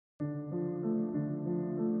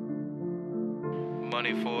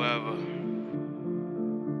Money forever.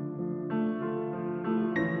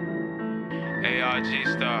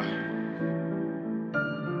 ARGstarr.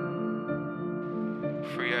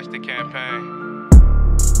 Free us the campaign.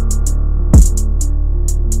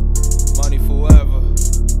 Money forever.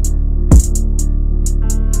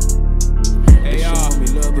 AR. Me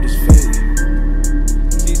love, but it's fake.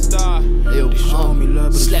 G-Star. They showing me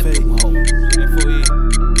love, but it's fake.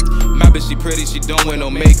 My bitch, she pretty, she don't wear no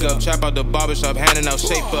makeup. Chop out the barbershop, handing out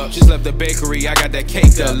shape-up. Just left the bakery, I got that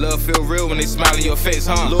cake up. Love feel real when they smile in your face,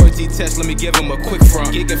 huh? Loyalty test, let me give him a quick front.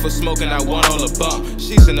 Geeking for smoking, I want all the bump.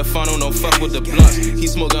 She's in the funnel, don't fuck with the blunts. He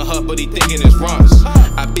smoking her, but he thinking it's runs.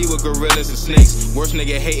 I be with gorillas and snakes. Worst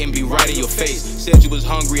nigga hating, be right in your face. Said you was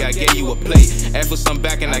hungry, I gave you a plate. Asked for some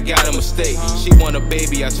back and I got a mistake. She want a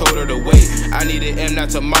baby, I told her to wait. I needed M, not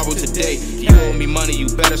tomorrow, today. You owe me money, you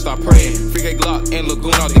better start praying. Free K Glock and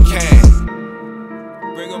Lagoon out the can.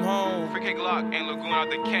 Bring him home. Free K Glock and Lagoon out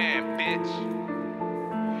the can, bitch.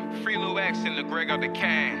 Free Lil X and the Greg out the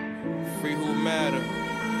can. Free Who Matter.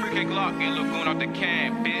 Free K Glock and Lagoon out the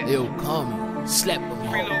can, bitch. They'll call me, slap them.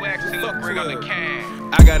 Free Lil X and the Greg out the can.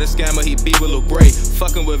 I got a scammer, he be with Lil Gray.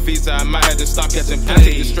 Fucking with Visa, I might have to stop catching play. I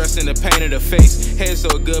take the stress and the pain of the face. Head so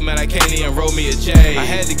good, man, I can't even roll me a J. I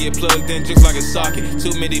had to get plugged in just like a socket.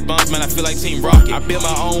 Too many bumps, man, I feel like Team Rocket. I built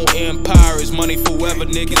my own empire, it's money forever,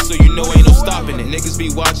 niggas, so you know ain't no stopping it. Niggas be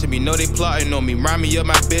watching me, know they plotting on me. Rhyme me up,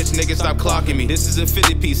 my bitch, niggas stop clocking me. This is a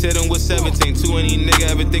 50 piece, hit 'em with 17. Too any nigga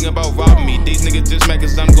ever think about robbing me. These niggas just mad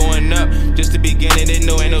cause I'm going up. Just the beginning, they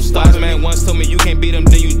know ain't no stops. Man once told me you can't beat them,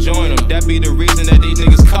 then you join them. That be the reason that these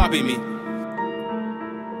niggas copy me.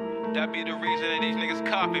 That be the reason that these niggas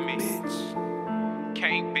copy me. Bitch.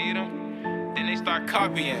 Can't beat them, then they start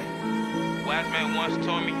copying. Wise man once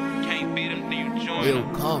told me, can't beat them, then you join them. They'll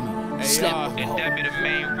call me, slap them. And that be the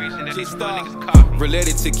main reason that these niggas copy.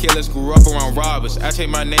 Related to killers, grew up around robbers. I take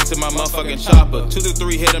my name to my motherfucking chopper. 2 to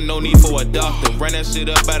 3 hit him, no need for a doctor. Ran that shit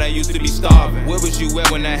up, but I used to be starving. Where was you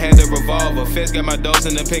at when I had the revolver? Feds got my dogs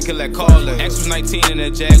in the pink collect calling. X was 19 in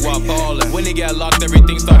a Jaguar ballin'. When they got locked,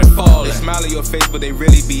 everything started falling. They smile in your face, but they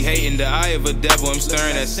really be hating. The eye of a devil, I'm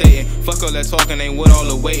staring at Satan. Fuck all that talking, ain't with all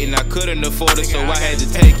the waiting. I couldn't afford it, so I had to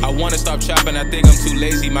take it. I wanna stop chopping, I think I'm too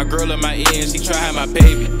lazy. My girl in my ear and she try have my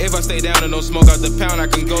baby. If I stay down and don't smoke out the pound, I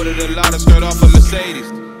can go to the lot and skirt off a Mercedes. If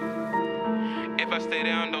I stay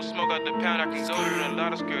down and don't smoke out the pound, I can go to the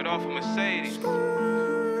lot and skirt off a Mercedes.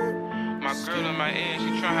 My girl in my ear,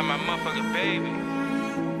 she try have my motherfucking baby.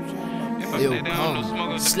 If I stay down and don't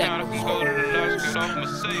smoke out the pound, I can go to the lot and skirt off a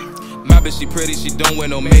Mercedes. My bitch, she pretty, she don't wear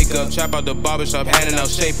no makeup. Chop out the barbershop, handing out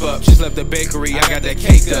shape up. Just left the bakery, I got that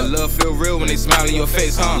cake up. Love feel real when they smile in your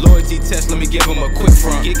face, huh? Loyalty test, let me give him a quick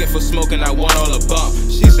front. Geeking for smoking, I want all the bump.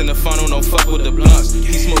 She's in the funnel, don't fuck with the blunts.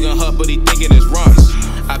 He smoking her, but he thinking it's runs.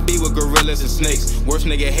 I be with gorillas and snakes. Worst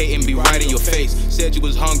nigga hating, be right in your face. Said you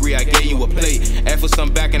was hungry, I gave you a plate. Asked for some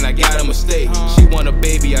back and I got a mistake. She want a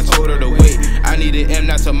baby, I told her to wait. I needed M,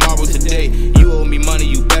 not tomorrow, today. You owe me money,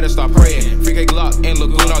 you better start praying. Free K Glock and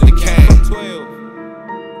Lagoon out the can.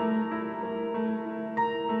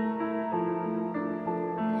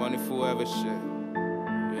 Money forever shit. You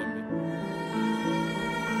hear me?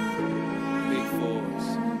 Big fours.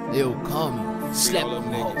 They'll call me, slap them.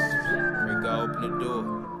 Niggas. Break out, open the door.